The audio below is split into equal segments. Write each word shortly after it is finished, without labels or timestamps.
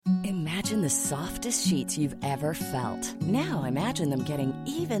imagine the softest sheets you've ever felt. Now imagine them getting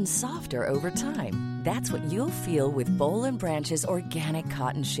even softer over time. That's what you'll feel with Bowl and Branch's organic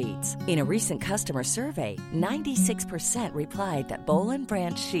cotton sheets. In a recent customer survey, 96% replied that Bowl and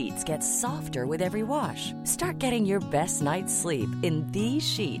Branch sheets get softer with every wash. Start getting your best night's sleep in these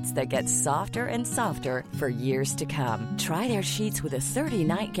sheets that get softer and softer for years to come. Try their sheets with a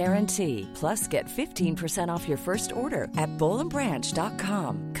 30-night guarantee. Plus, get 15% off your first order at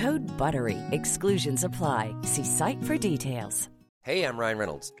bowlandbranch.com. Code BUTTERY. Exclusions apply. See site for details. Hey, I'm Ryan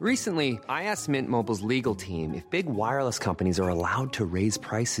Reynolds. Recently, I asked Mint Mobile's legal team if big wireless companies are allowed to raise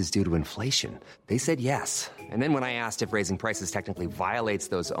prices due to inflation. They said yes. And then when I asked if raising prices technically violates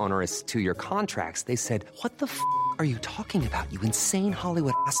those onerous two-year contracts, they said, "What the f*** are you talking about, you insane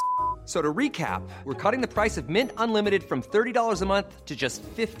Hollywood ass?" So to recap, we're cutting the price of Mint Unlimited from $30 a month to just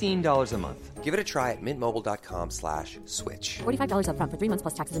 $15 a month. Give it a try at mintmobile.com/switch. $45 up front for 3 months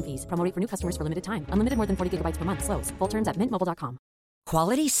plus taxes and fees. Promo rate for new customers for limited time. Unlimited more than 40 gigabytes per month. Slows full terms at mintmobile.com.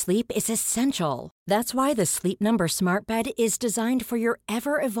 Quality sleep is essential. That's why the Sleep Number Smart Bed is designed for your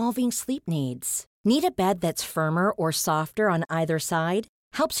ever-evolving sleep needs. Need a bed that's firmer or softer on either side?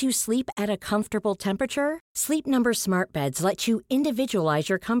 Helps you sleep at a comfortable temperature? Sleep Number Smart Beds let you individualize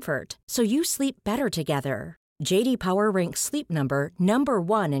your comfort so you sleep better together. J.D. Power ranks Sleep Number number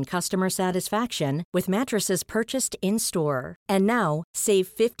 1 in customer satisfaction with mattresses purchased in-store. And now, save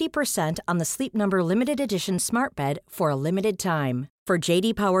 50% on the Sleep Number Limited Edition Smart Bed for a limited time. For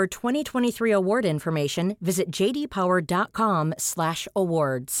J.D. Power 2023 award information, visit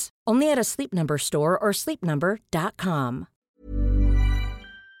jdpower.com/awards. Only at a Sleep Number store or sleepnumber.com.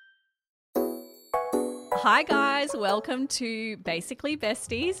 Hi guys, welcome to Basically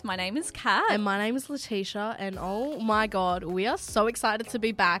Besties. My name is Kat. And my name is Letitia, and oh my god, we are so excited to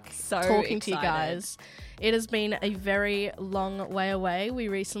be back talking to you guys. It has been a very long way away. We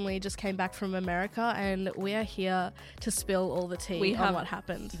recently just came back from America, and we are here to spill all the tea on what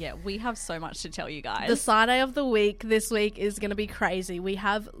happened. Yeah, we have so much to tell you guys. The side eye of the week this week is going to be crazy. We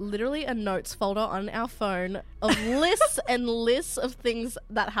have literally a notes folder on our phone of lists and lists of things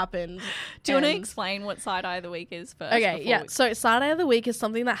that happened. Do you want to explain what side eye of the week is first? Okay, yeah. So side eye of the week is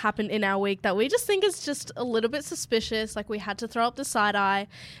something that happened in our week that we just think is just a little bit suspicious. Like, we had to throw up the side eye,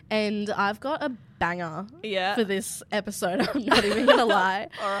 and I've got a banger for this episode. I'm not even gonna lie.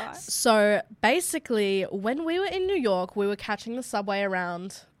 All right. So basically, when we were in New York, we were catching the subway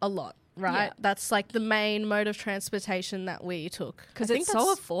around a lot, right? Yeah. That's like the main mode of transportation that we took. Because it's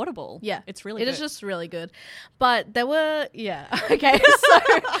so affordable. Yeah. It's really good. It is just really good. But there were, okay. So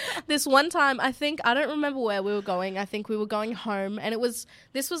this one time, I don't remember where we were going. I think we were going home, and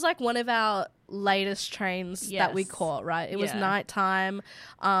this was like one of our latest trains that we caught, right? It was nighttime.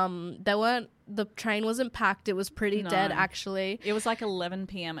 The train wasn't packed. It was pretty dead, actually. It was like 11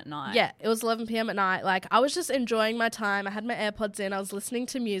 p.m. at night. Yeah, it was 11 p.m. at night. Like, I was just enjoying my time. I had my AirPods in. I was listening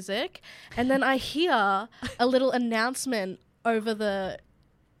to music. And then I hear a little announcement over the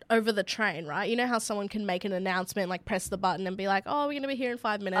train, right? You know how someone can make an announcement, like press the button and be like, oh, we're going to be here in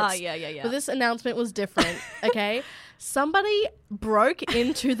 5 minutes. Oh, yeah. But this announcement was different, okay? Somebody broke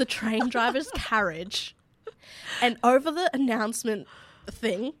into the train driver's carriage, and over the announcement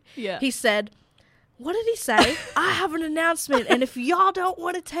thing, he said, what did he say? I have an announcement, and if y'all don't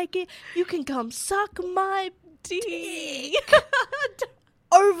want to take it, you can come suck my dick.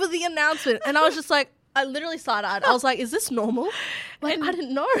 Over the announcement. And I was just like, I literally side-eyed. I was like, is this normal? Like, and I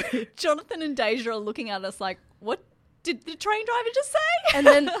didn't know. Jonathan and Deja are looking at us like, what did the train driver just say? And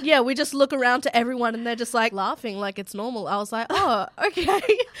then, we just look around to everyone, and they're just like laughing like it's normal. I was like, oh, okay.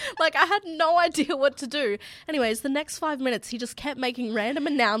 Like, I had no idea what to do. Anyways, the next 5 minutes, he just kept making random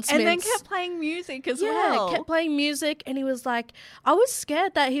announcements. And then kept playing music as well. Yeah, kept playing music. And he was like, I was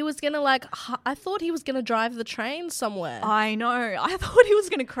scared that he was going to I thought he was going to drive the train somewhere. I know. I thought he was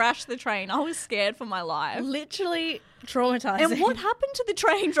going to crash the train. I was scared for my life. Literally traumatizing. And what happened to the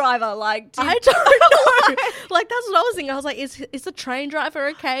train driver? Like, I don't know. Like, that's what I was thinking. I was like, is the train driver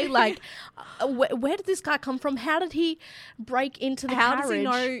okay? Like, where did this guy come from? How did he break into the carriage? How does he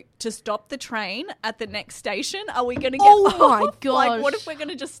know to stop the train at the next station? Are we going to get off? My gosh. Like, what if we're going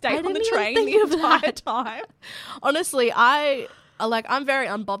to just stay on the train the entire time? Honestly, I'm very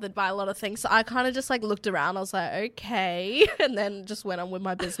unbothered by a lot of things. So I kind of just looked around. I was like, okay. And then just went on with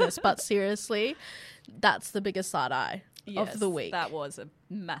my business. But seriously, that's the biggest side eye of the week. That was a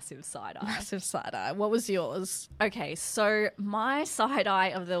massive side eye. Massive side eye. What was yours? Okay, so my side eye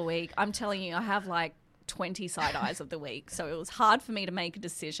of the week, I'm telling you, I have 20 side eyes of the week. So it was hard for me to make a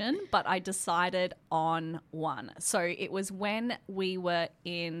decision, but I decided on one. So it was when we were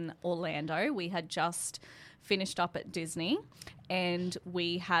in Orlando. We had just finished up at Disney, and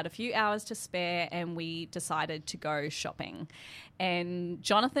we had a few hours to spare, and we decided to go shopping. And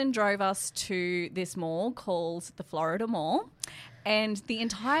Jonathan drove us to this mall called the Florida Mall. And the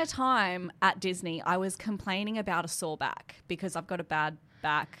entire time at Disney, I was complaining about a sore back because I've got a bad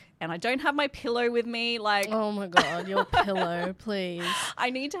back and I don't have my pillow with me. Like, oh my God, your pillow, please.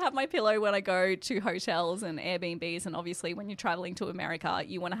 I need to have my pillow when I go to hotels and Airbnbs. And obviously when you're traveling to America,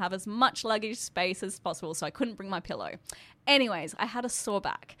 you want to have as much luggage space as possible. So I couldn't bring my pillow. Anyways, I had a sore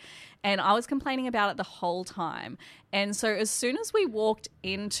back and I was complaining about it the whole time. And so as soon as we walked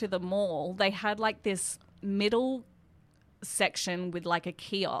into the mall, they had like this middle section with like a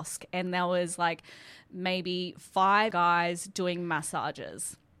kiosk, and there was like maybe 5 guys doing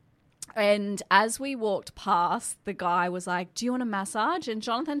massages. And as we walked past, the guy was like, do you want a massage? And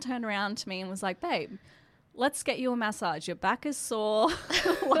Jonathan turned around to me and was like, babe, let's get you a massage. Your back is sore.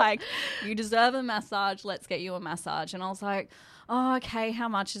 Like, you deserve a massage. Let's get you a massage. And I was like, oh, okay, how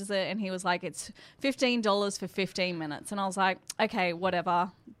much is it? And he was like, it's $15 for 15 minutes. And I was like, okay,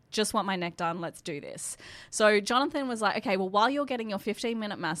 whatever. Just want my neck done. Let's do this. So Jonathan was like, okay, well, while you're getting your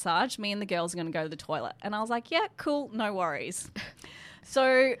 15-minute massage, me and the girls are going to go to the toilet. And I was like, yeah, cool, no worries.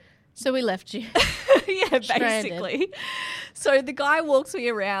 So we left you. Yeah, basically. So the guy walks me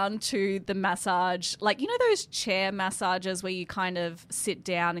around to the massage, like, you know those chair massages where you kind of sit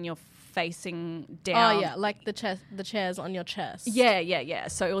down and you're facing down? Oh, yeah, like the chairs on your chest. Yeah.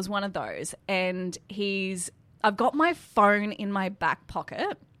 So it was one of those. And I've got my phone in my back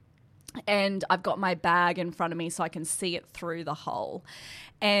pocket. And I've got my bag in front of me so I can see it through the hole.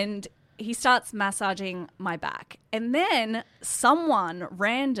 And he starts massaging my back. And then someone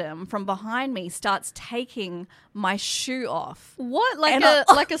random from behind me starts taking my shoe off. What?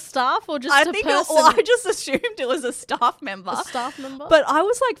 Like a staff or just a person? I just assumed it was a staff member. A staff member? But I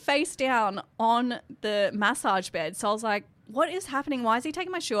was like face down on the massage bed. So I was like, what is happening? Why is he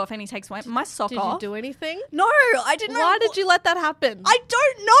taking my shoe off and he takes my sock off? Did you do anything? No, I didn't know. Why did you let that happen? I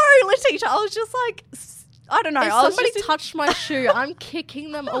don't know, Letitia. I was just like, I don't know. If somebody touched my shoe, I'm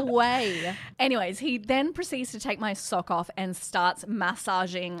kicking them away. Anyways, he then proceeds to take my sock off and starts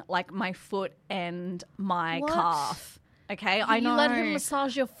massaging like my foot and my calf. Okay, I know. You let him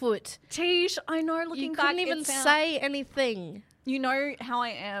massage your foot. Tish, I know. Looking back, you couldn't even say anything. You know how I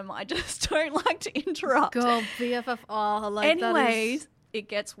am. I just don't like to interrupt. God, BFF. Anyways, it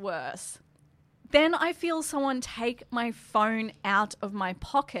gets worse. Then I feel someone take my phone out of my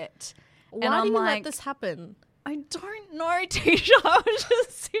pocket. Why do you let this happen? I don't know, Tisha. I was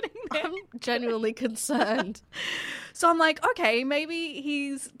just sitting there. I'm genuinely concerned. So I'm like, okay, maybe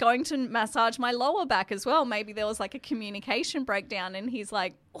he's going to massage my lower back as well. Maybe there was like a communication breakdown and he's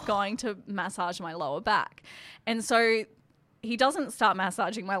like going to massage my lower back. And so he doesn't start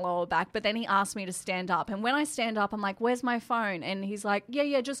massaging my lower back, but then he asked me to stand up. And when I stand up, I'm like, where's my phone? And he's like,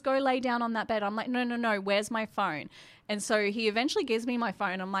 yeah, just go lay down on that bed. I'm like, no, where's my phone? And so he eventually gives me my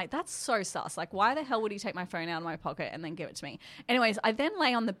phone. I'm like, that's so sus. Like, why the hell would he take my phone out of my pocket and then give it to me? Anyways, I then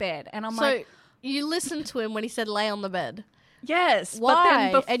lay on the bed and I'm like. So you listened to him when he said lay on the bed? Yes. Why? But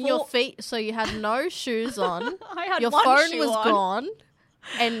then before, and your feet, so you had no shoes on. I had your one phone shoe was on. gone.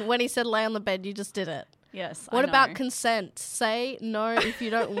 And when he said lay on the bed, you just did it. Yes. What about consent? Say no if you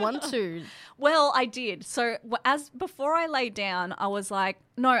don't want to. Well, I did. So before I lay down, I was like,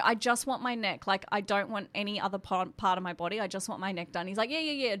 no, I just want my neck. Like, I don't want any other part of my body. I just want my neck done. He's like,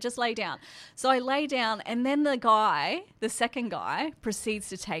 yeah, just lay down. So I lay down, and then the second guy, proceeds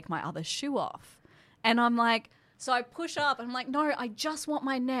to take my other shoe off. And I'm like, so I push up and I'm like, no, I just want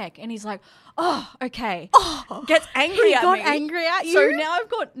my neck. And he's like, oh, okay. Gets angry at me. He got angry at you? So now I've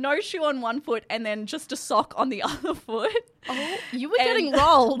got no shoe on one foot and then just a sock on the other foot. Oh, you were getting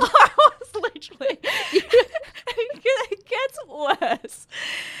rolled. I was literally. It gets worse.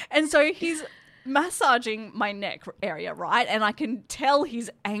 And so he's massaging my neck area, right? And I can tell he's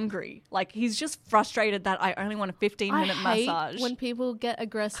angry. Like, he's just frustrated that I only want a 15-minute massage. I hate when people get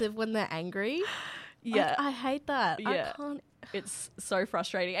aggressive when they're angry. Yeah. Like, I hate that. Yeah. I can't. It's so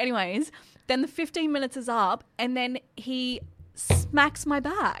frustrating. Anyways, then the 15 minutes is up and then he smacks my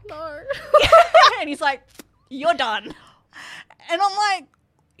back. No. And he's like, you're done. And I'm like,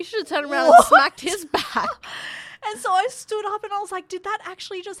 you should have turned around and smacked his back. And so I stood up and I was like, did that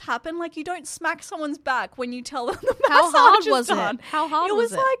actually just happen? Like, you don't smack someone's back when you tell them the massage is done. How hard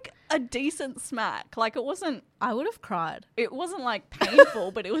was it? It was like a decent smack. Like, it wasn't. I would have cried. It wasn't like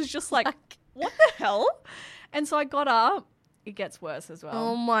painful, but it was just like, what the hell? And so I got up. It gets worse as well.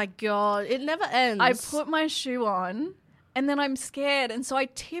 Oh my God. It never ends. I put my shoe on and then I'm scared. And so I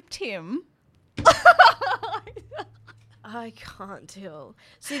tipped him. I can't deal.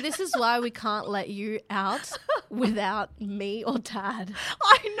 See, this is why we can't let you out without me or Dad.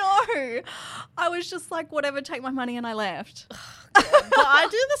 I know. I was just like, whatever, take my money, and I left. But I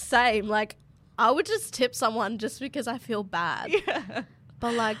do the same. Like, I would just tip someone just because I feel bad. Yeah.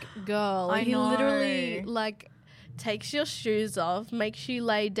 But like, girl, he literally like takes your shoes off, makes you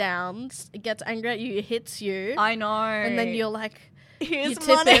lay down, gets angry at you, hits you. I know. And then you're like, here's you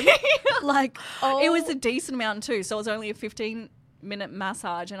tip money. him. Like, oh. It was a decent amount too. So it was only a 15-minute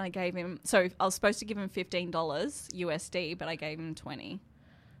massage, and I gave him, so I was supposed to give him $15 USD, but I gave him 20.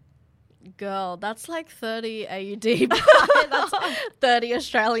 Girl, that's like 30 AUD. That's 30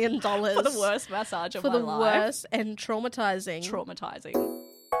 Australian dollars. For the worst massage of my life. For the worst and traumatizing.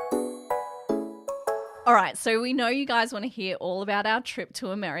 All right, so we know you guys want to hear all about our trip to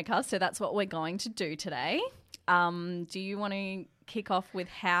America, so that's what we're going to do today. Do you want to kick off with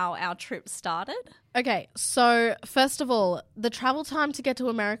how our trip started? Okay, so first of all, the travel time to get to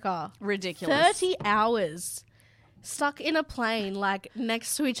America. Ridiculous. 30 hours. Stuck in a plane, like,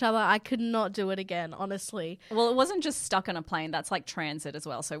 next to each other. I could not do it again, honestly. Well, it wasn't just stuck on a plane. That's like transit as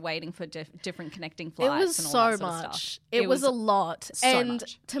well. So waiting for different connecting flights. It was and all so that sort much. Of stuff. It was a lot. So and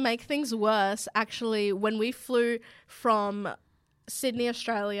much. To make things worse, actually, when we flew from Sydney,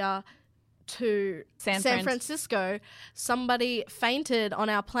 Australia to San Francisco, somebody fainted on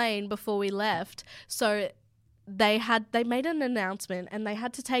our plane before we left. So they made an announcement, and they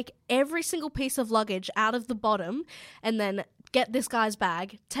had to take every single piece of luggage out of the bottom and then get this guy's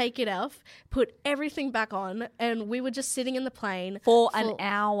bag, take it off, put everything back on, and we were just sitting in the plane for an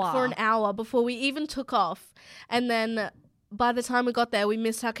hour before we even took off. And then by the time we got there, we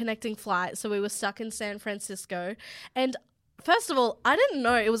missed our connecting flight, so we were stuck in San Francisco. And first of all, I didn't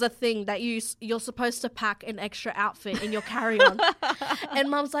know it was a thing that you're supposed to pack an extra outfit in your carry-on. And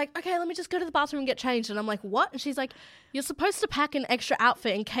Mum's like, okay, let me just go to the bathroom and get changed. And I'm like, what? And she's like, you're supposed to pack an extra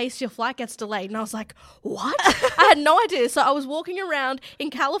outfit in case your flight gets delayed. And I was like, what? I had no idea. So I was walking around in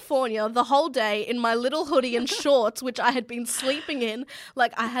California the whole day in my little hoodie and shorts, which I had been sleeping in.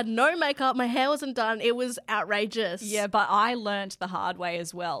 Like, I had no makeup. My hair wasn't done. It was outrageous. Yeah, but I learned the hard way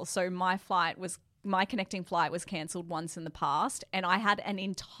as well. So my connecting flight was cancelled once in the past, and I had an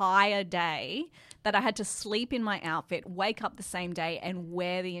entire day that I had to sleep in my outfit, wake up the same day, and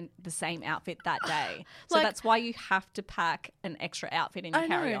wear the same outfit that day. So that's why you have to pack an extra outfit in your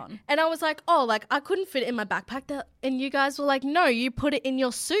carry-on. And I was like, I couldn't fit it in my backpack. And you guys were like, no, you put it in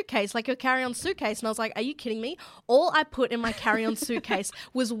your suitcase, like your carry-on suitcase. And I was like, are you kidding me? All I put in my carry-on suitcase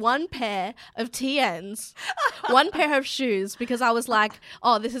was one pair of TNs, one pair of shoes, because I was like,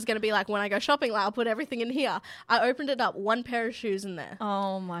 this is going to be like when I go shopping, like I'll put everything in here. I opened it up, one pair of shoes in there.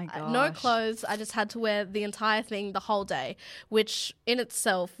 Oh my gosh. No clothes. I just had to wear the entire thing the whole day, which in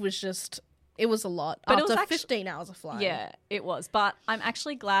itself was just, it was a lot. But after it was 15 hours of flying. Yeah, it was. But I'm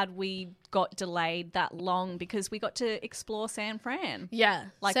actually glad we got delayed that long because we got to explore San Fran. Yeah.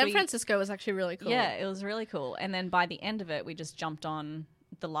 San Francisco was actually really cool. Yeah, it was really cool. And then by the end of it, we just jumped on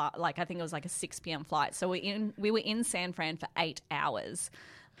I think it was like a 6 p.m. flight. So we were in San Fran for 8 hours.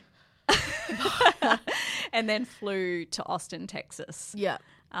 And then flew to Austin, Texas. Yeah.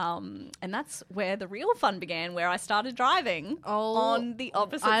 And that's where the real fun began, where I started driving on the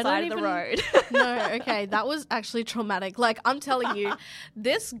opposite side of the road. No, okay, that was actually traumatic. Like, I'm telling you,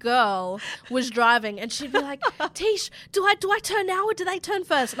 this girl was driving and she'd be like, Tish, do I turn now or do they turn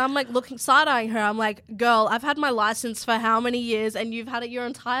first? And I'm like side-eyeing her. I'm like, girl, I've had my license for how many years and you've had it your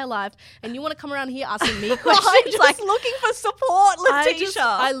entire life and you want to come around here asking me questions? I'm just looking for support, Letitia.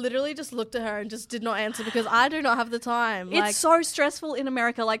 I literally just looked at her and just did not answer because I do not have the time. It's so stressful in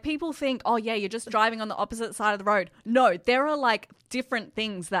America. Like, people think, oh yeah, you're just driving on the opposite side of the road. No, there are like different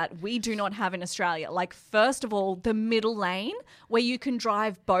things that we do not have in Australia. Like, first of all, the middle lane where you can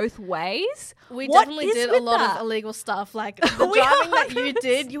drive both ways. We definitely did a lot of illegal stuff. Like, the driving that you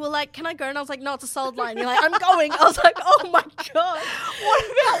did, you were like, can I go? And I was like, no, it's a solid line. You're like, I'm going. I was like, oh my God. What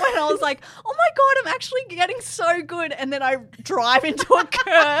about when I was like, oh my God, I'm actually getting so good. And then I drive into a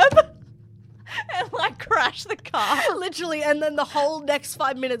curb. And like crash the car. Literally. And then the whole next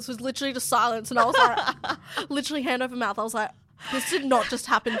 5 minutes was literally just silence. And I was like, literally hand over mouth. I was like, this did not just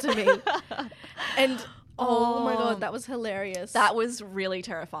happen to me. And oh my God, that was hilarious. That was really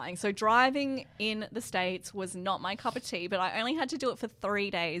terrifying. So driving in the States was not my cup of tea, but I only had to do it for 3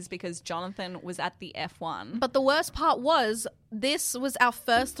 days because Jonathan was at the F1. But the worst part was this was our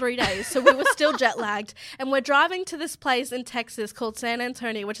first 3 days, so we were still jet lagged. And we're driving to this place in Texas called San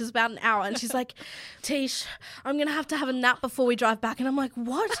Antonio, which is about an hour. And she's like, Tish, I'm going to have a nap before we drive back. And I'm like,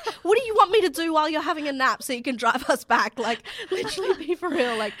 what? What do you want me to do while you're having a nap so you can drive us back? Like, literally be for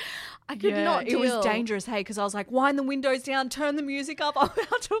real. Like, I could not deal. It was dangerous, hey, because I was like, wind the windows down, turn the music up. I'm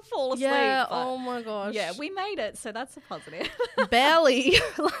about to fall asleep. Yeah, but oh my gosh. yeah, we made it, so that's a positive. Barely.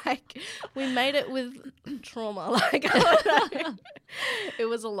 Like, we made it with trauma. Like, I don't know. It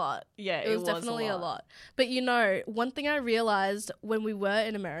was a lot. Yeah, it was definitely a lot. But you know, one thing I realized when we were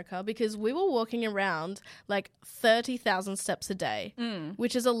in America, because we were walking around like 30,000 steps a day,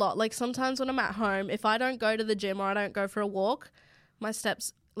 which is a lot. Like, sometimes when I'm at home, if I don't go to the gym or I don't go for a walk, my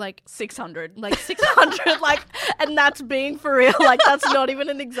steps like 600. Like 600, like, and that's being for real. Like, that's not even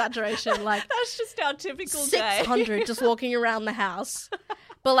an exaggeration. Like, that's just our typical day. 600 just walking around the house.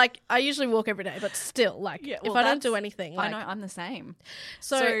 But like, I usually walk every day, but still, like, if I don't do anything, like, I know, I'm the same.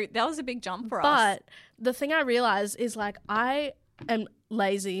 So that was a big jump for us. But the thing I realized is, like, I am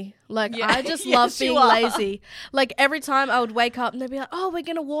lazy. Like, I just love being lazy. Like, every time I would wake up and they'd be like, oh, we're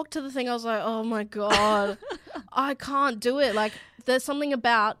gonna walk to the thing. I was like, oh my God, I can't do it. Like, there's something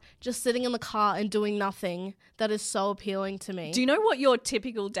about just sitting in the car and doing nothing that is so appealing to me. Do you know what your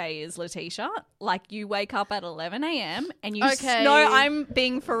typical day is, Letitia? Like, you wake up at 11 a.m. and you... Okay. No, I'm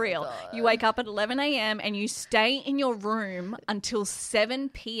being for real. God. You wake up at 11 a.m. and you stay in your room until 7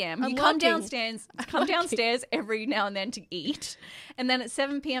 p.m. You come downstairs every now and then to eat. And then at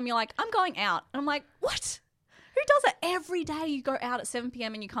 7 p.m. you're like, I'm going out. And I'm like, what? Who does it every day? You go out at 7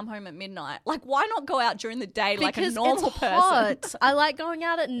 p.m. and you come home at midnight. Like, why not go out during the day like a normal person? Hot. I like going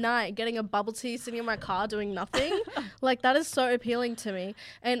out at night, getting a bubble tea, sitting in my car doing nothing. Like, that is so appealing to me.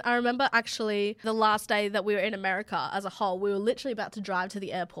 And I remember actually the last day that we were in America as a whole, we were literally about to drive to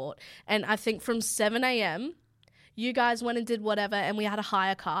the airport. And I think from 7 a.m., you guys went and did whatever, and we had a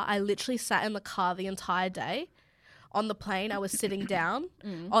hire car. I literally sat in the car the entire day. On the plane, I was sitting down.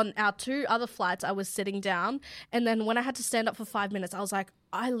 On our 2 other flights, I was sitting down. And then when I had to stand up for 5 minutes, I was like,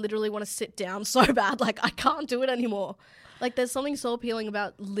 I literally want to sit down so bad. Like, I can't do it anymore. Like, there's something so appealing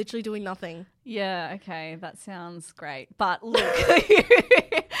about literally doing nothing. Yeah, okay, that sounds great. But look,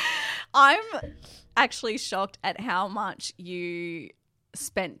 I'm actually shocked at how much you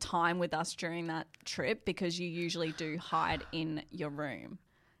spent time with us during that trip, because you usually do hide in your room.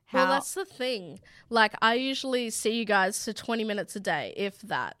 Well, that's the thing. Like, I usually see you guys for 20 minutes a day, if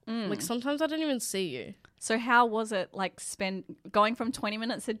that. Like, sometimes I don't even see you. So how was it, like, going from 20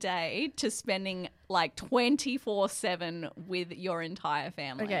 minutes a day to spending, like, 24/7 with your entire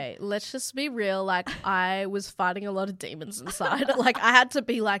family? Okay, let's just be real. Like, I was fighting a lot of demons inside. Like, I had to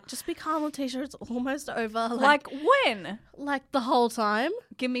be like, just be calm, Letitia. It's almost over. Like when? Like, the whole time.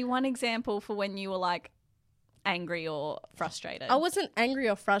 Give me one example for when you were, like, angry or frustrated. I wasn't angry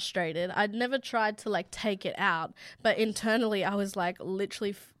or frustrated. I'd never tried to, like, take it out. But internally, I was, like,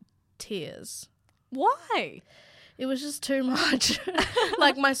 literally tears. Why? It was just too much.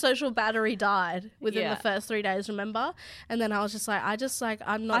 Like, my social battery died within the first 3 days, remember? And then I was just like, I'm not used to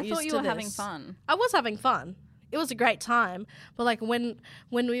this. I thought you were having fun. I was having fun. It was a great time. But, like, when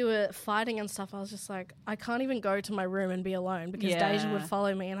we were fighting and stuff, I was just like, I can't even go to my room and be alone, because Deja would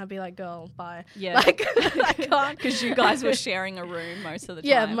follow me and I'd be like, girl, bye. Yeah. Like, I can't. Because you guys were sharing a room most of the time.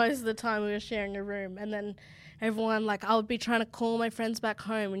 Yeah, most of the time we were sharing a room. And then everyone, like, I would be trying to call my friends back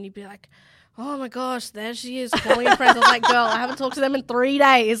home and you'd be like, oh my gosh, there she is calling her friends. I was like, girl, I haven't talked to them in 3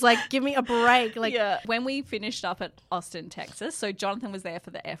 days. Like, give me a break. Like, when we finished up at Austin, Texas, so Jonathan was there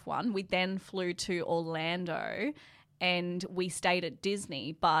for the F1. We then flew to Orlando and we stayed at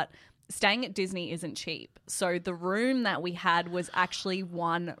Disney, but staying at Disney isn't cheap. So the room that we had was actually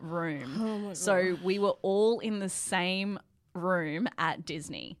one room. Oh my God. So we were all in the same room at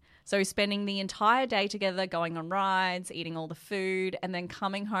Disney. So spending the entire day together, going on rides, eating all the food, and then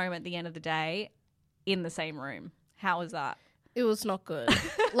coming home at the end of the day in the same room. How was that? It was not good.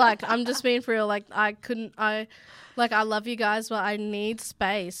 Like, I'm just being for real. Like, I love you guys, but I need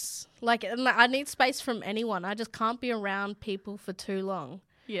space. Like, I need space from anyone. I just can't be around people for too long.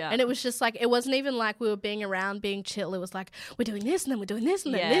 Yeah. And it was just like, it wasn't even like we were being around, being chill. It was like, we're doing this and then we're doing this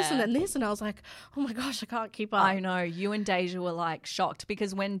and then this and then this. And I was like, oh my gosh, I can't keep up. I know. You and Deja were like shocked,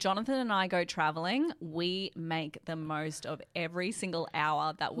 because when Jonathan and I go traveling, we make the most of every single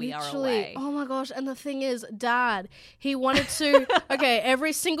hour that we are away. Oh my gosh. And the thing is, Dad, he wanted to, okay,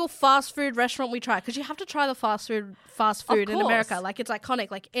 every single fast food restaurant we try, because you have to try the fast food in America. Like, it's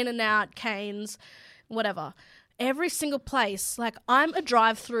iconic, like In-N-Out, Cane's, whatever. Every single place, like, I'm a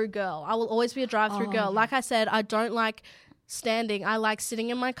drive-through girl. I will always be a drive-through girl. Like I said, I don't like standing. I like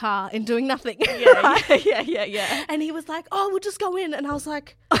sitting in my car and doing nothing. Yeah. And he was like, oh, we'll just go in. And I was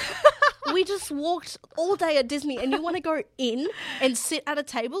like, we just walked all day at Disney, and you want to go in and sit at a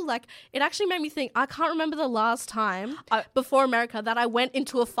table? Like, it actually made me think, I can't remember the last time before America that I went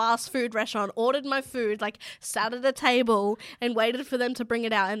into a fast food restaurant, ordered my food, like sat at a table and waited for them to bring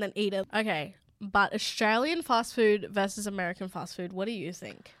it out and then eat it. Okay, but Australian fast food versus American fast food, what do you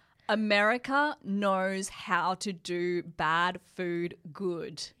think? America knows how to do bad food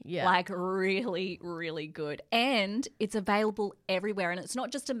good. Yeah. Like really, really good. And it's available everywhere. And it's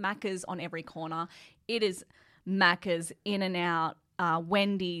not just a Macca's on every corner. It is Macca's, In-N-Out,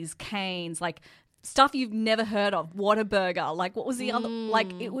 Wendy's, Cane's, like stuff you've never heard of. Whataburger. Like what was the other?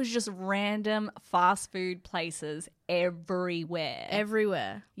 Like it was just random fast food places everywhere.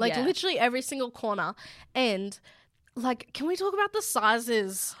 Everywhere. Like literally every single corner. And like, can we talk about the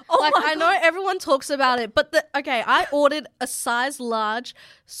sizes? Oh like, I know everyone talks about it, but I ordered a size large,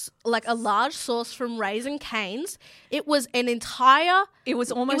 like a large sauce from Raising Cane's. It was an entire. It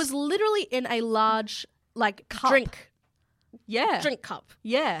was literally in a large like cup. Drink cup.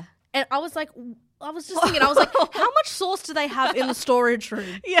 Yeah, and I was just thinking, how much sauce do they have in the storage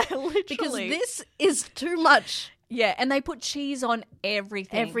room? Yeah, literally, because this is too much. Yeah, and they put cheese on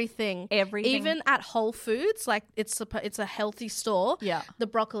everything. Everything. Even at Whole Foods, like it's a healthy store. Yeah. The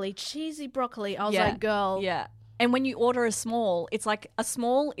broccoli, cheesy broccoli. I was like, girl. Yeah. And when you order a small, it's like a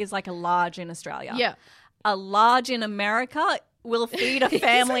small is like a large in Australia. Yeah. A large in America will feed a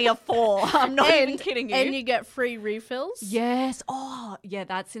family of 4. I'm not even kidding you. And you get free refills. Yes. Oh, yeah,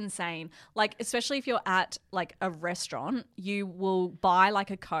 that's insane. Like, especially if you're at like a restaurant, you will buy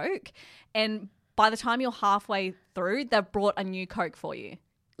like a Coke, and by the time you're halfway through, they've brought a new Coke for you.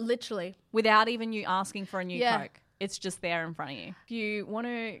 Literally. Without even you asking for a new Coke. It's just there in front of you. If you want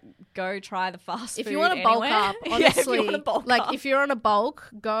to go try the fast food If you want to bulk up, honestly, if you want to bulk up. If you're on a bulk,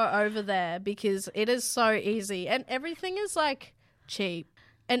 go over there because it is so easy. And everything is like cheap.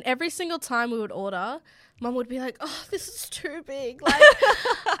 And every single time we would order, Mum would be like, oh, this is too big. Like,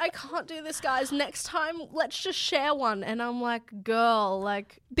 I can't do this, guys. Next time, let's just share one. And I'm like, girl,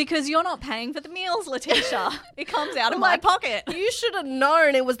 like. Because you're not paying for the meals, Letitia. It comes out of my pocket. You should have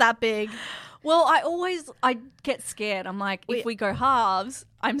known it was that big. Well, I get scared. I'm like, if we go halves,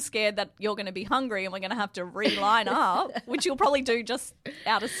 I'm scared that you're going to be hungry and we're going to have to reline up, which you'll probably do just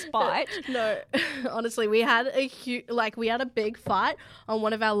out of spite. No, honestly, we had a big fight on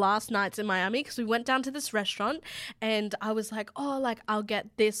one of our last nights in Miami because we went down to this restaurant and I was like, oh, like I'll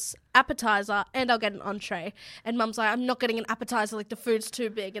get this appetizer and I'll get an entree. And Mum's like, I'm not getting an appetizer, like the food's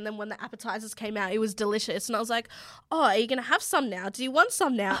too big. And then when the appetizers came out, it was delicious. And I was like, oh, are you going to have some now? Do you want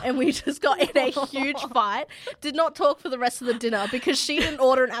some now? And we just got in a huge fight. Did not talk for the rest of the dinner because she didn't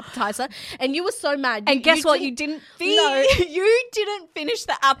order an appetizer and you were so mad. And guess what? You didn't you didn't finish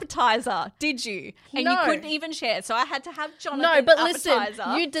the appetizer, did you? And you couldn't even share. So I had to have Jonathan's appetizer.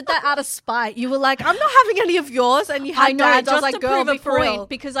 Listen, you did that out of spite. You were like, I'm not having any of yours. And you had Dad's. I was like, girl, be for real.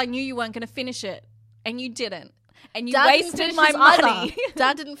 Because I knew you weren't going to finish it. And you didn't. And you wasted my money.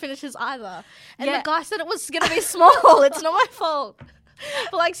 Dad didn't finish his either. And the guy said it was going to be small. It's not my fault.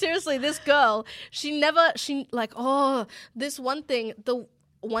 But like, seriously, this girl, this one thing, the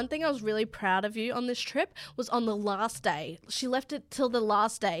one thing I was really proud of you on this trip was on the last day. She left it till the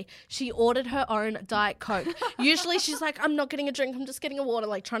last day. She ordered her own Diet Coke. Usually she's like, I'm not getting a drink, I'm just getting a water,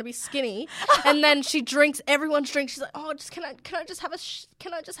 like trying to be skinny. And then she drinks everyone's drink. She's like, oh, can I just have a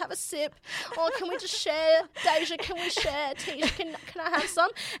sip? Oh, can we just share? Deja, can we share? Tisha, can I have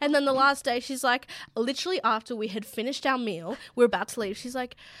some? And then the last day she's like, literally after we had finished our meal, we're about to leave, she's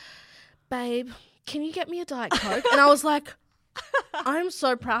like, babe, can you get me a Diet Coke? And I was like, I'm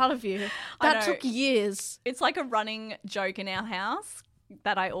so proud of you. That took years. It's like a running joke in our house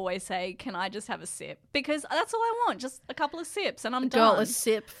that I always say, can I just have a sip? Because that's all I want, just a couple of sips and I'm done. Girl, a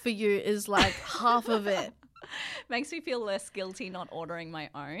sip for you is like half of it. Makes me feel less guilty not ordering my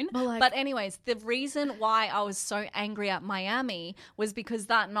own. But anyways, the reason why I was so angry at Miami was because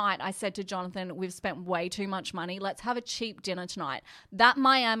that night I said to Jonathan, we've spent way too much money. Let's have a cheap dinner tonight. That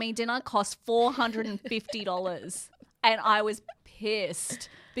Miami dinner cost $450. And I was pissed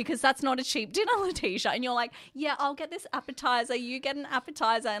because that's not a cheap dinner, Letitia. And you're like, yeah, I'll get this appetizer. You get an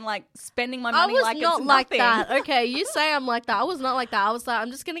appetizer, and like spending my money like it's nothing. I was not like that. Okay, you say I'm like that. I was not like that. I was like, I'm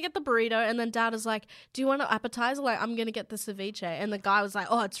just going to get the burrito. And then Dad is like, do you want an appetizer? Like, I'm going to get the ceviche. And the guy was like,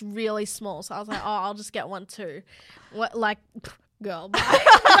 oh, it's really small. So I was like, oh, I'll just get one too. What, like... Girl, bye.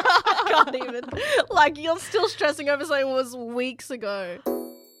 I can't even. Like, you're still stressing over something that was weeks ago.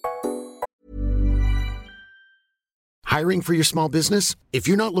 Hiring for your small business? If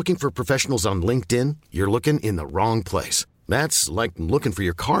you're not looking for professionals on LinkedIn, you're looking in the wrong place. That's like looking for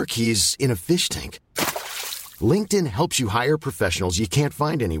your car keys in a fish tank. LinkedIn helps you hire professionals you can't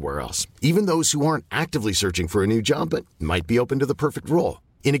find anywhere else, even those who aren't actively searching for a new job but might be open to the perfect role.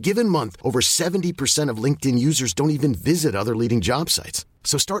 In a given month, over 70% of LinkedIn users don't even visit other leading job sites.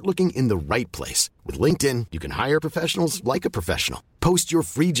 So start looking in the right place. With LinkedIn, you can hire professionals like a professional. Post your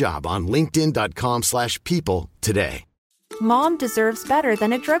free job on linkedin.com/people today. Mom deserves better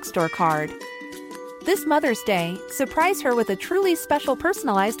than a drugstore card. This Mother's Day, surprise her with a truly special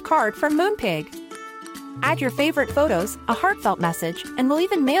personalized card from Moonpig. Add your favorite photos, a heartfelt message, and we'll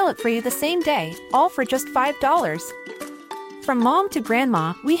even mail it for you the same day, all for just $5. From mom to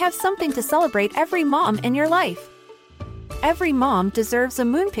grandma, we have something to celebrate every mom in your life. Every mom deserves a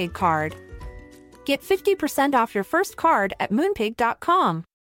Moonpig card. Get 50% off your first card at moonpig.com.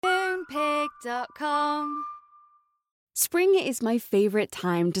 Moonpig.com. Spring is my favorite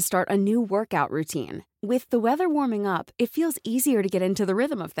time to start a new workout routine. With the weather warming up, it feels easier to get into the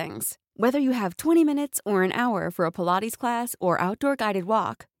rhythm of things. Whether you have 20 minutes or an hour for a Pilates class or outdoor guided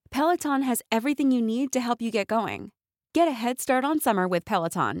walk, Peloton has everything you need to help you get going. Get a head start on summer with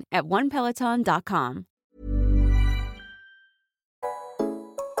Peloton at onepeloton.com.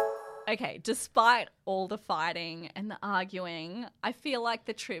 Okay, despite all the fighting and the arguing, I feel like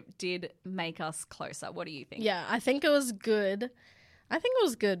the trip did make us closer. What do you think? Yeah, I think it was good. I think it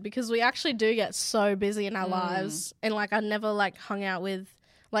was good because we actually do get so busy in our lives. And, like, I never, like, hung out with...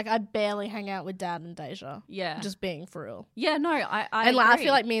 Like, I barely hang out with Dad and Deja. Yeah. Just being for real. Yeah, no, I and, like, agree. I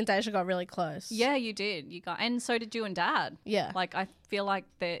feel like me and Deja got really close. Yeah, you did. And so did you and Dad. Yeah. Like, I feel like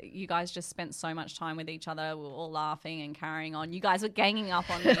that you guys just spent so much time with each other. We were all laughing and carrying on. You guys were ganging up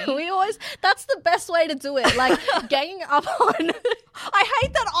on me. That's the best way to do it. Like, ganging up on... I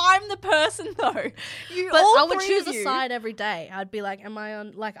hate that I'm the person, though. But I would choose a side every day. I'd be like, am I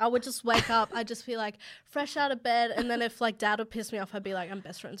on... Like, I would just wake up. I'd just be like, fresh out of bed. And then if, like, Dad would piss me off, I'd be like, I'm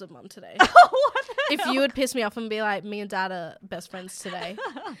best friends with Mum today. What the If hell? you would piss me off and be like, me and Dad are best friends today.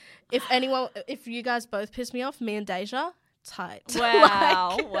 If you guys both piss me off, me and Deja, tight.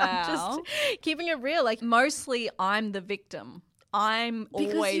 Wow, Like, wow. I'm just keeping it real. Like, Mostly I'm the victim. I'm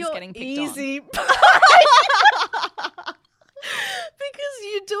always getting picked on. Because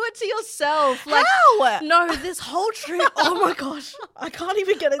you do it to yourself. Like, How? No, this whole trip. Oh my gosh, I can't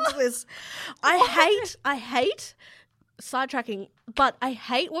even get into this. I hate sidetracking, but I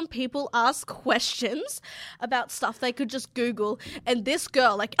hate when people ask questions about stuff they could just Google. And this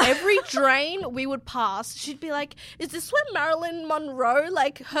girl, like, every drain we would pass, she'd be like, is this when Marilyn Monroe,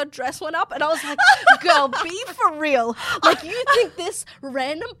 like, her dress went up? And I was like, girl, be for real. Like, you think this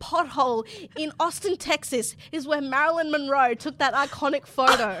random pothole in Austin, Texas is where Marilyn Monroe took that iconic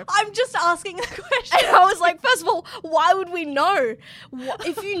photo? I'm just asking the question. And I was like, first of all, why would we know?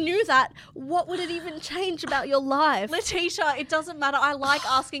 If you knew that, what would it even change about your life? Letitia, it doesn't matter. I like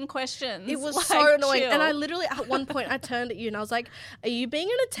asking questions. It was Like, so annoying. chill. And I literally, at one point, I turned at you and I was like, are you being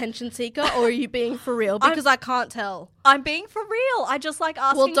an attention seeker or are you being for real? Because I can't tell. I'm being for real. I just like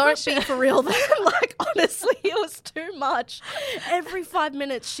asking Well, don't questions. be for real then. Like, honestly, it was too much. Every 5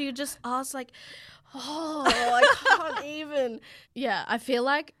 minutes, she would just ask, like, oh, I can't even. Yeah, I feel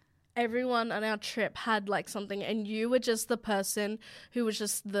like everyone on our trip had, like, something, and you were just the person who was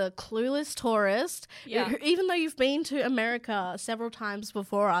just the clueless tourist. Yeah. Even though you've been to America several times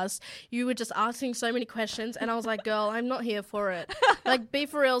before us, you were just asking so many questions, and I was like, girl, I'm not here for it. Like, be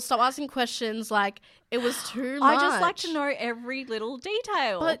for real, stop asking questions. Like, it was too much. I just like to know every little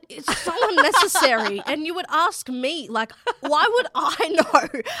detail. But it's so unnecessary. And you would ask me, like, why would I know?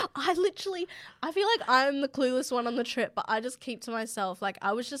 I feel like I'm the clueless one on the trip, but I just keep to myself. Like,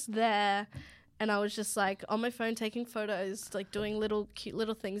 I was just there and I was just, like, on my phone taking photos, like, doing little cute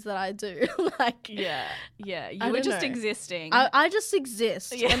little things that I do. Like, yeah, you I were don't just know. existing. I just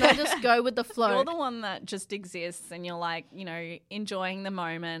exist and I just go with the flow. You're the one that just exists and you're like, you know, enjoying the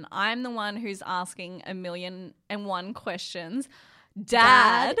moment. I'm the one who's asking 1,000,001 questions.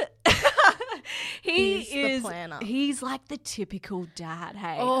 Dad. He's the planner. He's like the typical dad,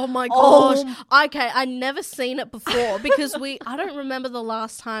 hey. Oh my gosh. Okay, I never seen it before because I don't remember the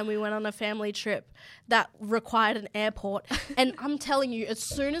last time we went on a family trip that required an airport. And I'm telling you, as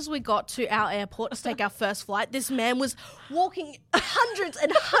soon as we got to our airport to take our first flight, this man was walking hundreds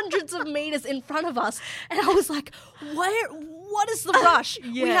and hundreds of meters in front of us. And I was like, what is the rush?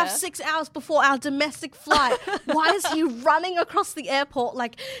 We have 6 hours before our domestic flight. Why is he running across the airport,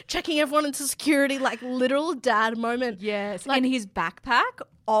 like, checking everyone into security, like, literal dad moment? Yes. Like, and his backpack,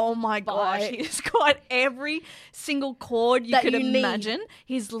 oh my gosh, he's got every single cord you that could you need. imagine.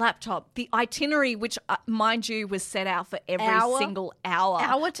 His laptop, the itinerary, which, mind you, was set out for every single hour.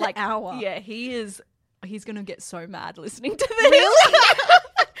 Hour to hour. Yeah, he's going to get so mad listening to this. Really?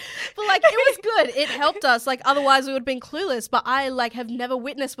 But, like, it was good. it helped us. Like, otherwise we would have been clueless. But I, like, have never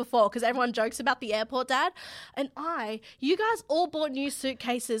witnessed before because everyone jokes about the airport dad. And you guys all bought new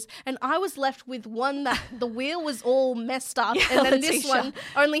suitcases and I was left with one that the wheel was all messed up. Yeah, and then this one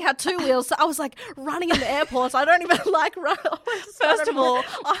only had 2 wheels. So I was, like, running in the airports. I don't even like run. First of all,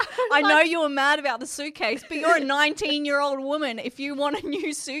 I know you were mad about the suitcase, but you're a 19-year-old woman. If you want a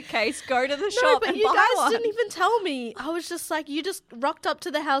new suitcase, go to the shop and buy one. You guys didn't even tell me. I was just like, you just rocked up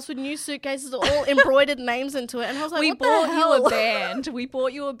to the house with new suitcases, all embroidered names into it, and I was like, we bought you a band. We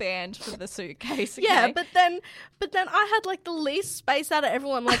bought you a band for the suitcase. Okay? Yeah, but then I had like the least space out of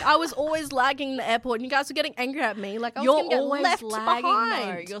everyone. Like I was always lagging the airport, and you guys were getting angry at me. Like I was going to get left behind.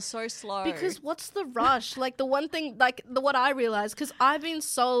 No, you're so slow. Because what's the rush? Like the one thing, like what I realized, because I've been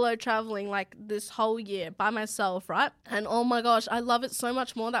solo traveling like this whole year by myself, right? And oh my gosh, I love it so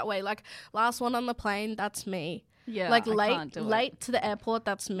much more that way. Like last one on the plane, that's me. Yeah, like late to the airport,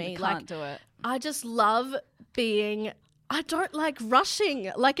 that's me. Can't do it. I just love being. I don't like rushing.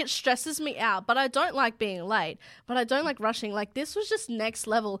 Like, it stresses me out, but I don't like being late. But I don't like rushing. Like, this was just next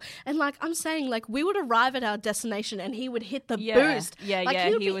level. And, like, I'm saying, like, we would arrive at our destination and he would hit the boost. Yeah, like,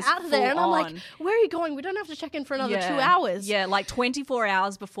 he would be was out of there. And I'm like, where are you going? We don't have to check in for another 2 hours. Yeah, like 24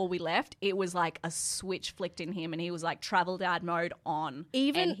 hours before we left, it was like a switch flicked in him and he was like travel dad mode on.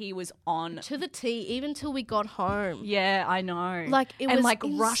 And he was on. To the T, even till we got home. Yeah, I know. Like, it was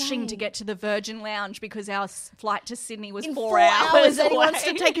insane. Rushing to get to the Virgin Lounge because our flight to Sydney was 4 hours and he wants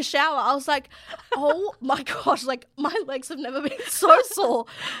to take a shower. I was like, oh my gosh, like my legs have never been so sore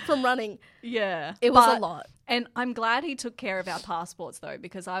from running. Yeah. It was a lot. And I'm glad he took care of our passports though,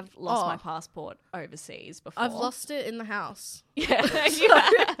 because I've lost my passport overseas before. I've lost it in the house. Yeah.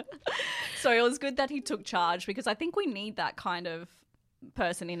 So it was good that he took charge because I think we need that kind of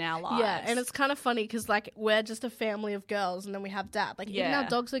person in our lives. Yeah, and it's kind of funny because like we're just a family of girls and then we have dad. Like even our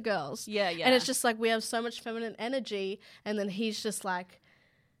dogs are girls. Yeah. And it's just like we have so much feminine energy and then he's just like,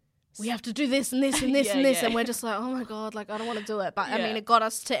 we have to do this and this and this and this and we're just like, oh my God, like I don't want to do it. But I mean, it got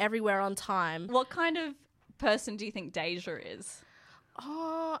us to everywhere on time. What kind of person do you think Deja is?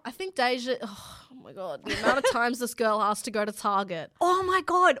 Oh, I think Deja, oh my God, the amount of times this girl asked to go to Target. Oh my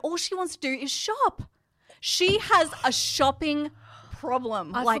God, all she wants to do is shop. She has a shopping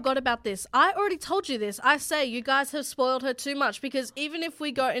problem. I forgot about this. I already told you this. I say you guys have spoiled her too much because even if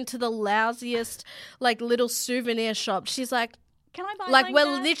we go into the lousiest like little souvenir shop, she's like, can I buy like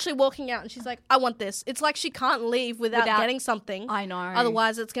we're literally walking out and she's like, I want this. It's like she can't leave without getting something. I know.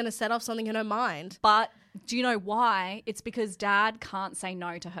 Otherwise it's going to set off something in her mind. But do you know why? It's because dad can't say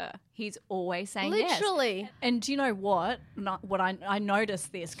no to her. He's always saying literally. Yes. And do you know what? I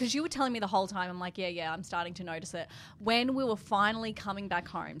noticed this because you were telling me the whole time. I'm like, yeah, I'm starting to notice it. When we were finally coming back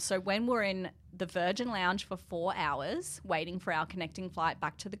home, so when we're in the Virgin Lounge for 4 hours waiting for our connecting flight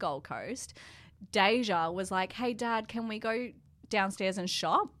back to the Gold Coast, Deja was like, hey, Dad, can we go downstairs and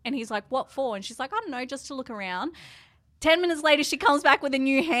shop? And he's like, what for? And she's like, I don't know, just to look around. 10 minutes later, she comes back with a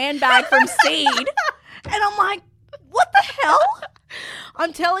new handbag from Seed. And I'm like, what the hell?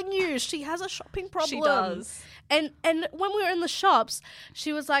 I'm telling you, she has a shopping problem. She does. And when we were in the shops,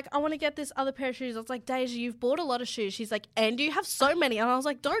 she was like, I want to get this other pair of shoes. I was like, Deja, you've bought a lot of shoes. She's like, and you have so many. And I was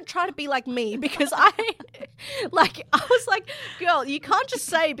like, don't try to be like me because I was like, girl, you can't just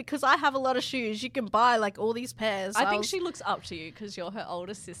say because I have a lot of shoes, you can buy like all these pairs. I think she looks up to you because you're her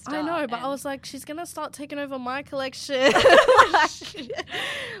older sister. I know, but I was like, she's going to start taking over my collection.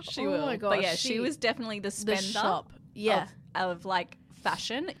 She will. My gosh, but yeah, she was definitely the spender of like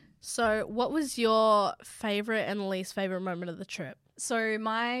fashion. So what was your favourite and least favourite moment of the trip? So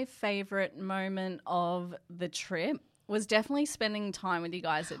my favourite moment of the trip was definitely spending time with you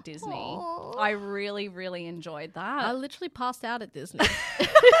guys at Disney. Aww. I really, really enjoyed that. I literally passed out at Disney.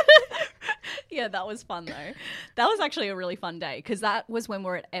 Yeah, that was fun though. That was actually a really fun day because that was when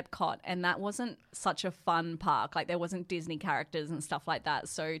we were at Epcot and that wasn't such a fun park. Like there wasn't Disney characters and stuff like that.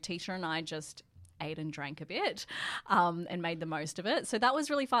 So Tisha and I just ate and drank a bit and made the most of it. So that was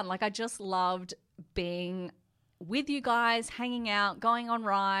really fun. Like I just loved being with you guys, hanging out, going on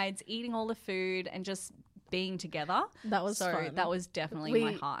rides, eating all the food and just being together. That was fun. That was definitely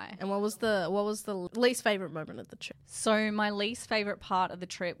my high. And what was the least favorite moment of the trip? So my least favorite part of the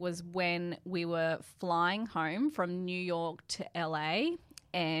trip was when we were flying home from New York to LA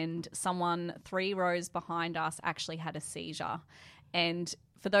and someone 3 rows behind us actually had a seizure. And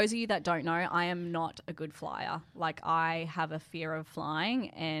for those of you that don't know, I am not a good flyer. Like I have a fear of flying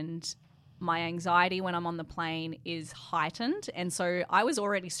and my anxiety when I'm on the plane is heightened. And so I was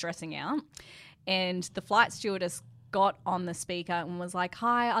already stressing out. And the flight stewardess got on the speaker and was like,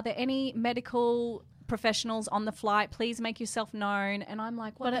 hi, are there any medical professionals on the flight. Please make yourself known. And I'm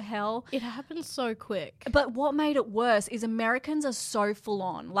like, what the hell? It happened so quick. But what made it worse is Americans are so full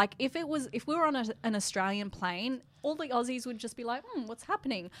on. Like if we were on an Australian plane, all the Aussies would just be like, what's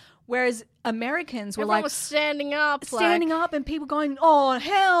happening? Whereas Americans were Everyone was standing up, and people going, oh,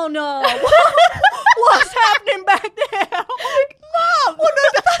 hell no. What's happening back there? I'm like, Mom. Well, no,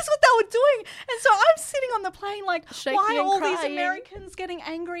 but that's what they were doing. And so I'm sitting on the plane like, shaking why are all crying. these Americans getting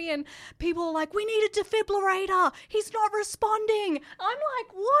angry? And people are like, we need a defibrillator. He's not responding. I'm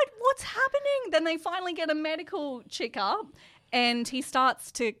like, what? What's happening? Then they finally get a medical chick up. And he starts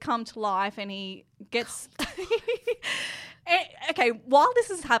to come to life and he gets... Okay, while this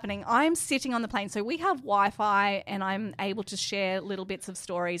is happening, I'm sitting on the plane. So we have Wi-Fi and I'm able to share little bits of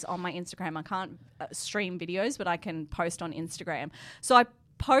stories on my Instagram. I can't stream videos, but I can post on Instagram. So I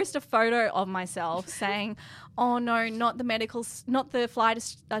post a photo of myself saying, oh no, not the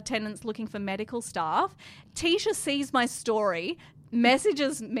flight attendants looking for medical staff. Tisha sees my story,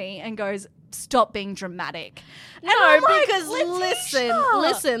 messages me and goes, stop being dramatic. No, because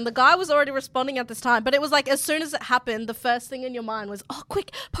listen, the guy was already responding at this time, but it was like as soon as it happened, the first thing in your mind was, oh,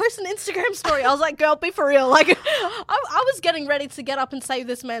 quick, post an Instagram story. I was like, girl, be for real. Like, I was getting ready to get up and save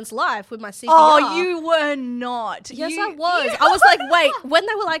this man's life with my CPR. Oh, you were not. Yes, I was. I was like, wait, when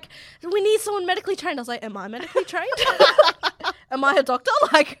they were like, we need someone medically trained, I was like, am I medically trained? Am I a doctor?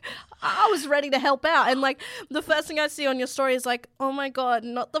 Like, I was ready to help out. And like, the first thing I see on your story is like, oh my God,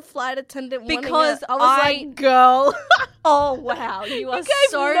 not the flight attendant wanting it. I was like, girl. Oh, wow. You are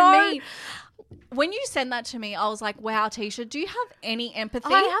so mean. When you sent that to me, I was like, wow, Tisha, do you have any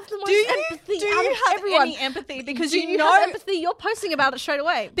empathy? I have the most empathy. Do you have any empathy? Because you know have empathy, you're posting about it straight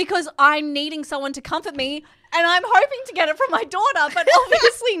away. Because I'm needing someone to comfort me and I'm hoping to get it from my daughter, but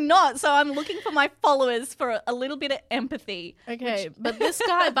obviously not. So I'm looking for my followers for a little bit of empathy. Okay, but this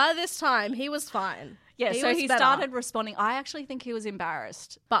guy, by this time, he was fine. Yeah, so he started responding. I actually think he was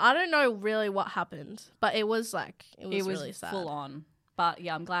embarrassed. But I don't know really what happened. But it was like, it was really sad. Full on. But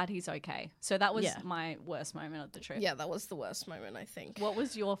yeah, I'm glad he's okay. So that was my worst moment of the trip. Yeah, that was the worst moment, I think. What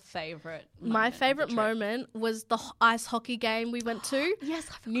was your favourite moment? My favourite moment was the ice hockey game we went to. Yes,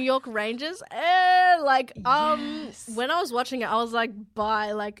 New York Rangers. When I was watching it, I was like,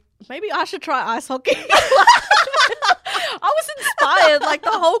 bye. Like, maybe I should try ice hockey. I was inspired. Like,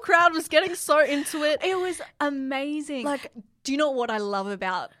 the whole crowd was getting so into it. It was amazing. Like, do you know what I love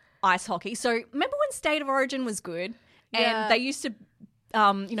about ice hockey? So remember when State of Origin was good? Yeah. And they used to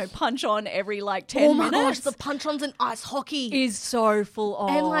punch on every like 10 minutes. Oh my gosh, the punch-ons in ice hockey is so full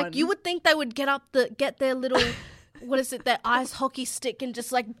on. And like, you would think they would get their little, their ice hockey stick and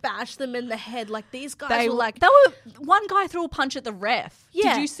just like bash them in the head. Like, these guys one guy threw a punch at the ref.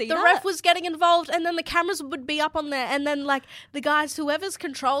 Yeah, did you see that? The ref was getting involved and then the cameras would be up on there and then like the guys, whoever's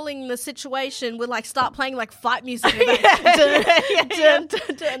controlling the situation would like start playing like fight music and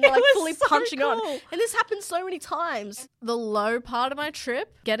they're like fully punching on. And this happened so many times. The low part of my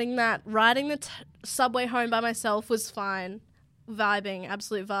trip, riding the subway home by myself was fine. Vibing,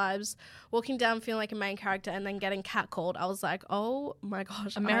 absolute vibes. Walking down feeling like a main character and then getting catcalled. I was like, oh my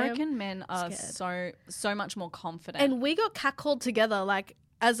gosh. American men are so much more confident. And we got catcalled together, like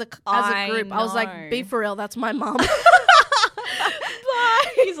as a group. I was like, be for real, that's my mom.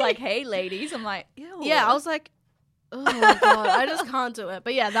 He's like, hey ladies. I'm like, ew. Yeah, I was like, oh my God, I just can't do it.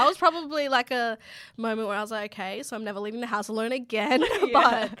 But yeah, that was probably like a moment where I was like, okay, so I'm never leaving the house alone again.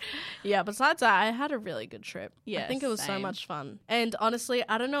 But yeah, besides that, I had a really good trip. Yeah, I think it was so much fun. And honestly,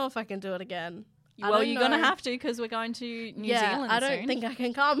 I don't know if I can do it again. Well, you're going to have to because we're going to New Zealand soon. I don't think I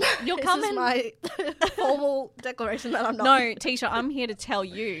can come. You'll come in. This is my formal declaration that I'm not. No, Tisha, I'm here to tell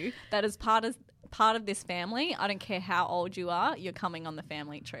you that as part of this family, I don't care how old you are, you're coming on the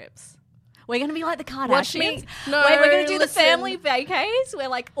family trips. We're going to be like the Kardashians. We're going to do the family vacays where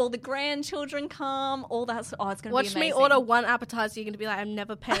like all the grandchildren come, all that. Oh, it's going to be amazing. Watch me order one appetizer. You're going to be like, I'm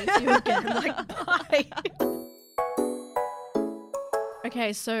never paying for you again. Like, bye.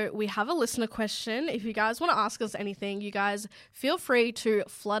 Okay, so we have a listener question. If you guys want to ask us anything, you guys feel free to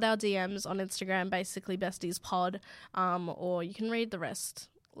flood our DMs on Instagram, basically BestiesPod, or you can read the rest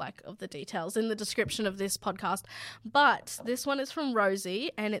of the details in the description of this podcast. But this one is from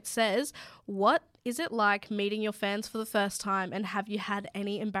Rosie and it says, what is it like meeting your fans for the first time and have you had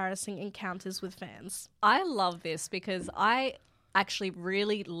any embarrassing encounters with fans? I love this because I actually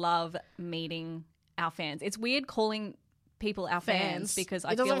really love meeting our fans. It's weird calling people our fans because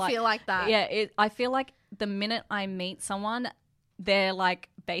I feel like that. Yeah, I feel like the minute I meet someone, they're like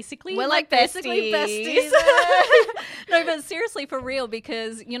basically we're like basically besties. No, but seriously, for real,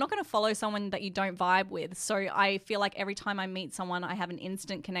 because you're not going to follow someone that you don't vibe with. So I feel like every time I meet someone, I have an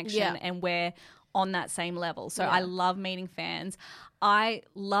instant connection and we're on that same level. So I love meeting fans. I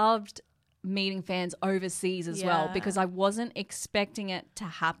loved meeting fans overseas as well, because I wasn't expecting it to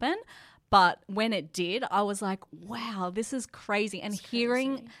happen. But when it did, I was like, wow, this is crazy. And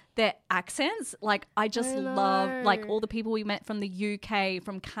hearing their accents, like, I just love, like, all the people we met from the UK,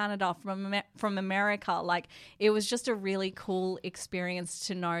 from Canada, from America. Like, it was just a really cool experience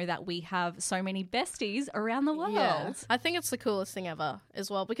to know that we have so many besties around the world. Yeah. I think it's the coolest thing ever as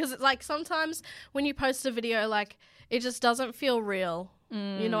well, because it's like sometimes when you post a video, like, it just doesn't feel real.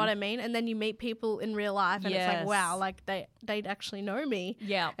 You know what I mean? And then you meet people in real life and it's like, wow, like they actually know me.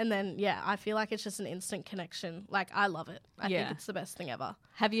 Yeah. And then, I feel like it's just an instant connection. Like, I love it. I think it's the best thing ever.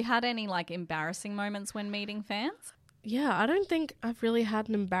 Have you had any, like, embarrassing moments when meeting fans? Yeah, I don't think I've really had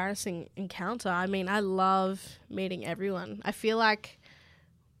an embarrassing encounter. I mean, I love meeting everyone. I feel like,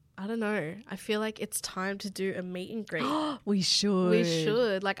 I don't know. I feel like it's time to do a meet and greet. We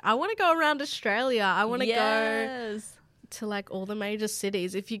should. Like, I want to go around Australia. I want to go to like all the major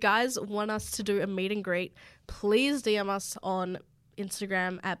cities. If you guys want us to do a meet and greet, please DM us on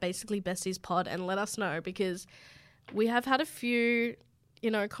Instagram at BasicallyBestiesPod and let us know, because we have had a few,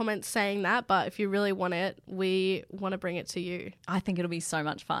 comments saying that, but if you really want it, we want to bring it to you. I think it'll be so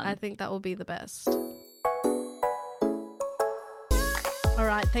much fun. I think that will be the best. All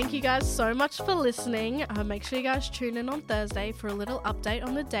right, thank you guys so much for listening. Make sure you guys tune in on Thursday for a little update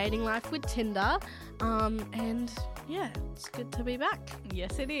on the dating life with Tinder. And yeah, it's good to be back.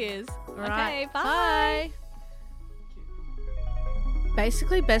 Yes, it is. All right, bye.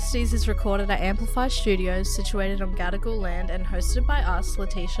 Basically Besties is recorded at Amplify Studios, situated on Gadigal land, and hosted by us,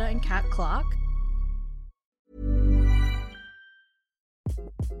 Letitia and Kat Clark.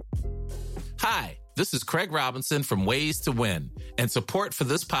 Hi, this is Craig Robinson from Ways to Win, and support for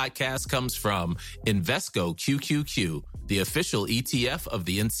this podcast comes from Invesco QQQ, the official ETF of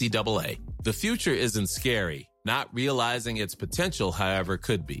the NCAA. The future isn't scary. Not realizing its potential, however,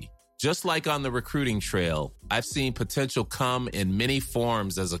 could be. Just like on the recruiting trail, I've seen potential come in many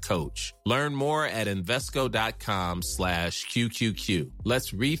forms as a coach. Learn more at Invesco.com/QQQ.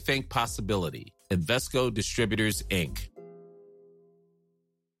 Let's rethink possibility. Invesco Distributors, Inc.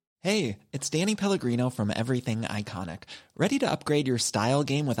 Hey, it's Danny Pellegrino from Everything Iconic. Ready to upgrade your style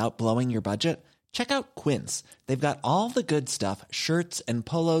game without blowing your budget? Check out Quince. They've got all the good stuff, shirts and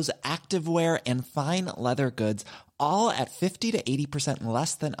polos, activewear, and fine leather goods, all at 50 to 80%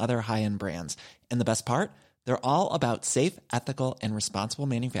 less than other high-end brands. And the best part? They're all about safe, ethical, and responsible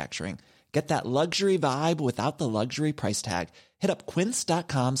manufacturing. Get that luxury vibe without the luxury price tag. Hit up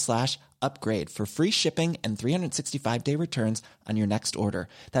quince.com/upgrade for free shipping and 365-day returns on your next order.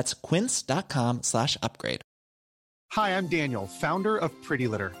 That's quince.com/upgrade. Hi, I'm Daniel, founder of Pretty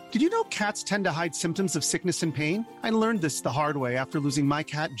Litter. Did you know cats tend to hide symptoms of sickness and pain? I learned this the hard way after losing my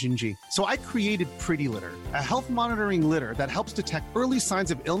cat, Gingy. So I created Pretty Litter, a health monitoring litter that helps detect early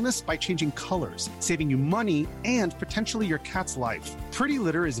signs of illness by changing colors, saving you money and potentially your cat's life. Pretty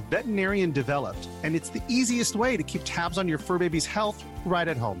Litter is veterinarian developed, and it's the easiest way to keep tabs on your fur baby's health right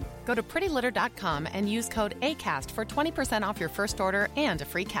at home. Go to prettylitter.com and use code ACAST for 20% off your first order and a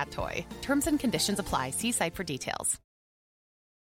free cat toy. Terms and conditions apply. See site for details.